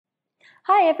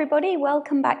Hi everybody,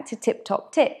 welcome back to Tip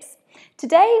Top Tips.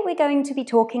 Today we're going to be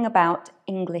talking about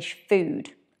English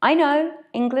food. I know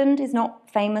England is not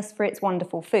famous for its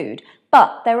wonderful food,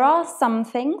 but there are some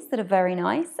things that are very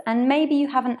nice and maybe you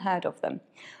haven't heard of them.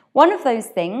 One of those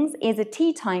things is a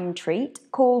tea time treat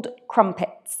called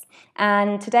Crumpets.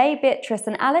 And today Beatrice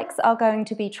and Alex are going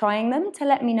to be trying them to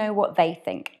let me know what they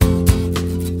think.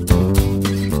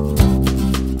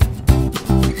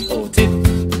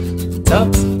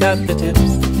 Top's got the tips.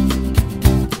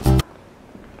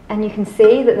 And you can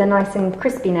see that they're nice and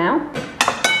crispy now.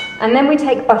 And then we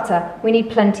take butter. We need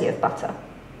plenty of butter.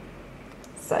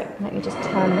 So let me just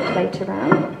turn the plate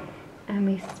around. And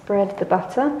we spread the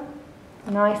butter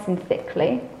nice and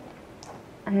thickly.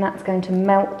 And that's going to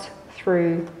melt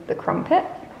through the crumpet.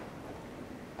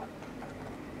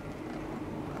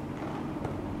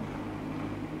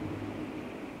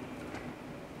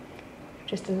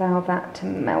 Just allow that to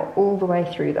melt all the way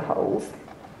through the holes.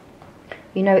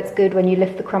 You know it's good when you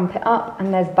lift the crumpet up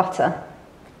and there's butter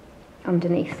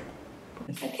underneath.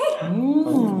 Okay,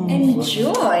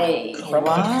 enjoy!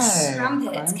 Wow.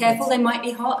 Crumpets. Careful, they might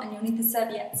be hot and you'll need the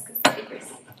serviettes because they'll be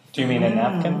greasy. Do you mean a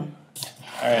napkin?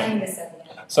 All And right. the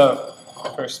serviette. So,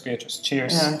 first, Beatrice,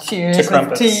 cheers. Yeah, cheers to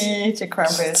crumpets. tea, to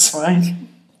crumpets, right?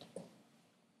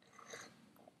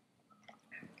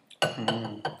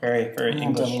 Very, very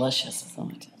English. Delicious,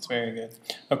 isn't it? It's very good.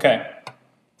 Okay.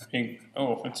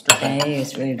 Oh, it's dripping. Hey,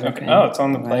 it's really dripping. Okay. Oh, it's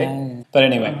on the plate. Wow. But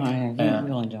anyway. Oh, yeah,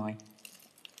 you'll enjoy.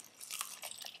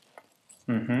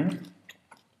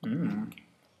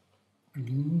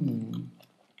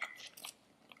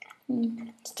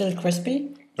 Still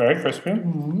crispy? Very crispy.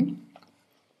 The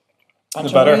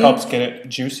Buttery. butter helps get it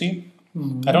juicy.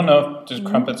 I don't know if does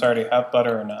crumpets already have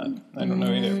butter or not. I don't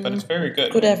know either, but it's very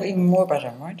good. Could have even more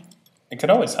butter, right? It could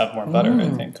always have more butter, I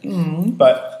think.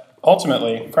 But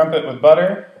ultimately, crumpet with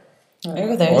butter.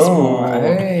 Oh, there's Whoa, more.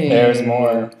 Hey. There's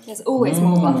more. There's always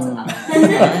more butter.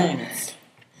 Nice.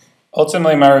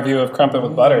 Ultimately, my review of crumpet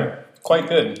with butter, quite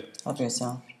good. Help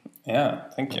yourself. Yeah,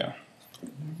 thank you.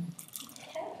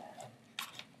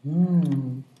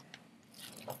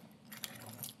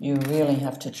 You really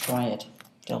have to try it.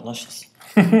 Delicious.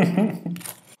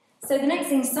 So the next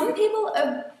thing, some people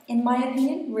are, in my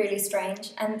opinion, really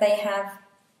strange and they have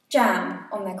jam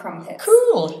on their crumpets.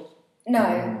 Cool.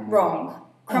 No, wrong.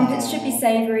 Crumpets should be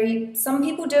savoury. Some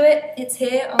people do it. It's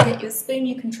here. I'll get you a spoon.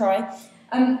 You can try.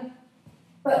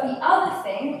 But the other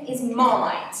thing is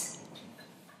Marmite.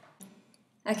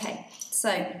 Okay, so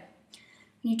when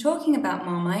you're talking about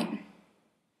Marmite,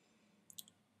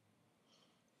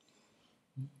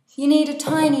 you need a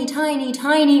tiny, tiny,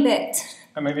 tiny bit.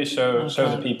 And maybe show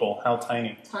the people how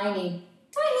tiny. Tiny.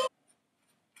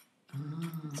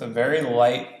 It's a very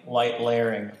light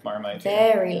layering of Marmite.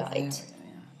 Very light.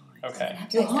 Okay.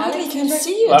 You hardly can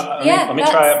see it. Let me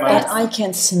try it. But I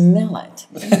can smell it.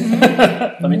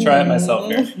 Let me try it myself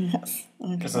here.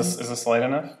 Is this light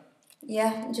enough?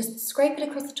 Yeah, just scrape it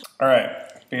across the top. All right,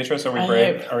 Beatrice, are we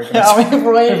brave? Are we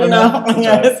brave enough?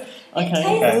 Yes.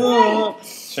 Okay. Okay.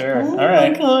 Sure. All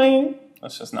right. Okay.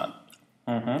 Let's just not.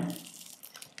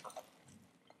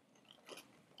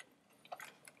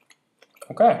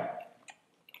 Okay.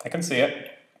 I can see it.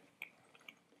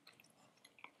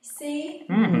 See?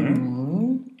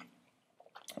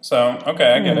 So,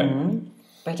 okay, I get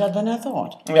it. Better than I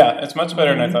thought. Yeah, it's much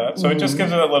better than I thought. So it just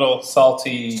gives it a little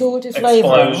salty flavor,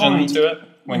 explosion right. to it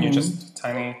when you just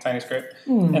tiny scrape.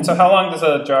 And so how long does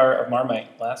a jar of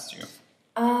Marmite last you?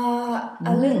 A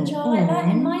little jar like that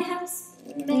in my house,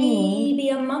 maybe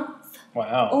a month.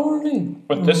 Wow. Only.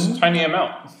 With this tiny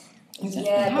amount.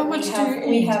 Yeah, How but much do you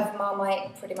we eat? have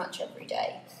Marmite pretty much every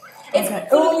day. It's, Okay.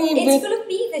 it's full of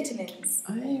B vitamins.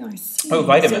 Oh, I see. Oh,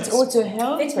 vitamins. So it's also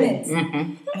healthy.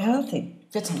 Vitamins. Healthy.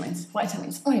 Vitamins.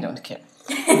 I don't care.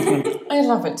 I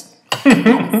love it.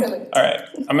 Excellent. All right,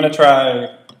 I'm gonna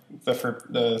try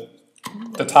the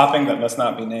topping that must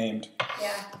not be named.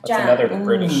 Yeah, That's jam. another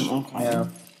British. okay. Yeah,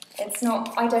 It's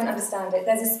not, I don't understand it.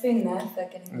 There's a spoon there for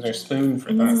getting is there a spoon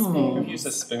for that? Who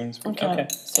uses spoons for? Okay.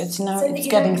 So it's now So that it's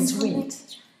you getting don't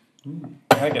sweet.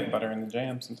 I get butter in the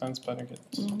jam. Sometimes butter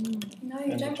gets. No,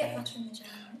 you don't get butter in the jam.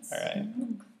 It's All right.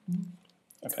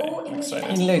 Okay, all I'm in the excited.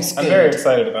 It looks I'm good. very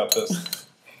excited about this.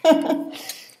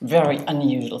 Very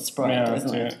unusual spread, Yeah,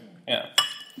 isn't it? yeah.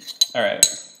 All right,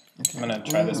 I'm gonna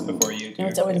try this before you do. No,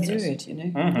 it's already Beatrice. good, you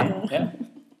know. Yeah.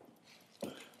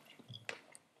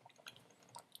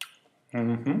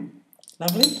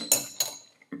 Lovely.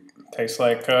 Tastes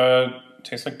like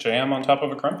jam on top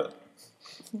of a crumpet,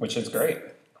 which is great.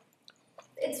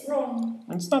 It's wrong.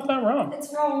 It's not that wrong.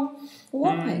 It's wrong.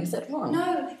 Why is that wrong?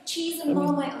 No, cheese and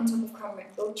Marmite on top of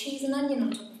crumpets, or cheese and onion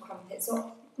on top of crumpets. crumpets,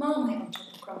 or Marmite on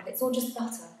top of crumpets, or just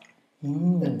butter.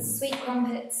 But sweet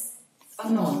crumpets,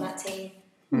 I'm not on that team.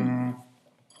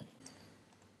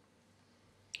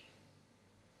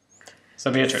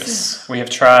 So Beatrice, we have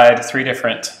tried 3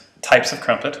 different types of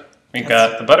crumpet. We've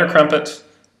got the butter crumpet,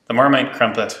 the Marmite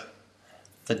crumpet,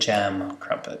 the jam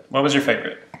crumpet. What was your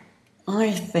favorite?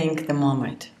 I think the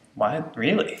Marmite. Why?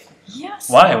 Really? Yes.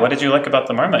 Why? What did you like about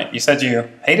the Marmite? You said you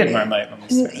hated Marmite when we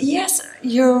started. Yes,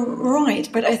 you're right,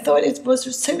 but I thought it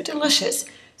was so delicious.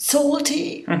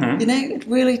 Salty, you know, it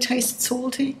really tasted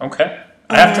salty. Okay.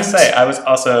 I have to say, I was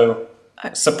also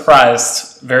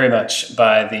surprised very much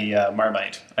by the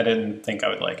Marmite. I didn't think I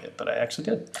would like it, but I actually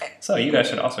did. So you guys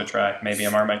should also try maybe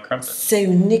a Marmite crumpet. So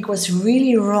Nick was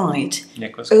really right.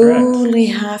 Nick was correct. Only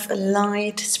have a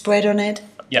light spread on it.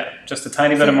 Yeah, just a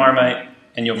tiny bit of Marmite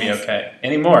and you'll be okay.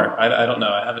 Any more? I don't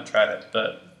know. I haven't tried it,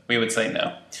 but we would say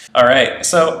no. All right.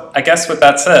 So I guess with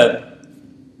that said,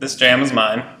 this jam is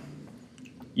mine.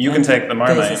 You can take the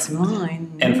Marmite. This is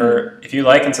mine. And if you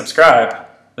like and subscribe,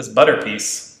 this butter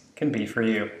piece can be for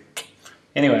you.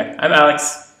 Anyway, I'm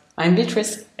Alex. I'm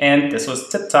Beatrice. And this was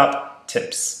Tip Top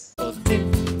Tips. Oh tip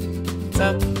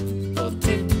top, oh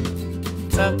tip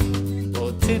top,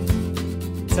 oh tip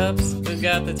tops, we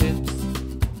got the tips.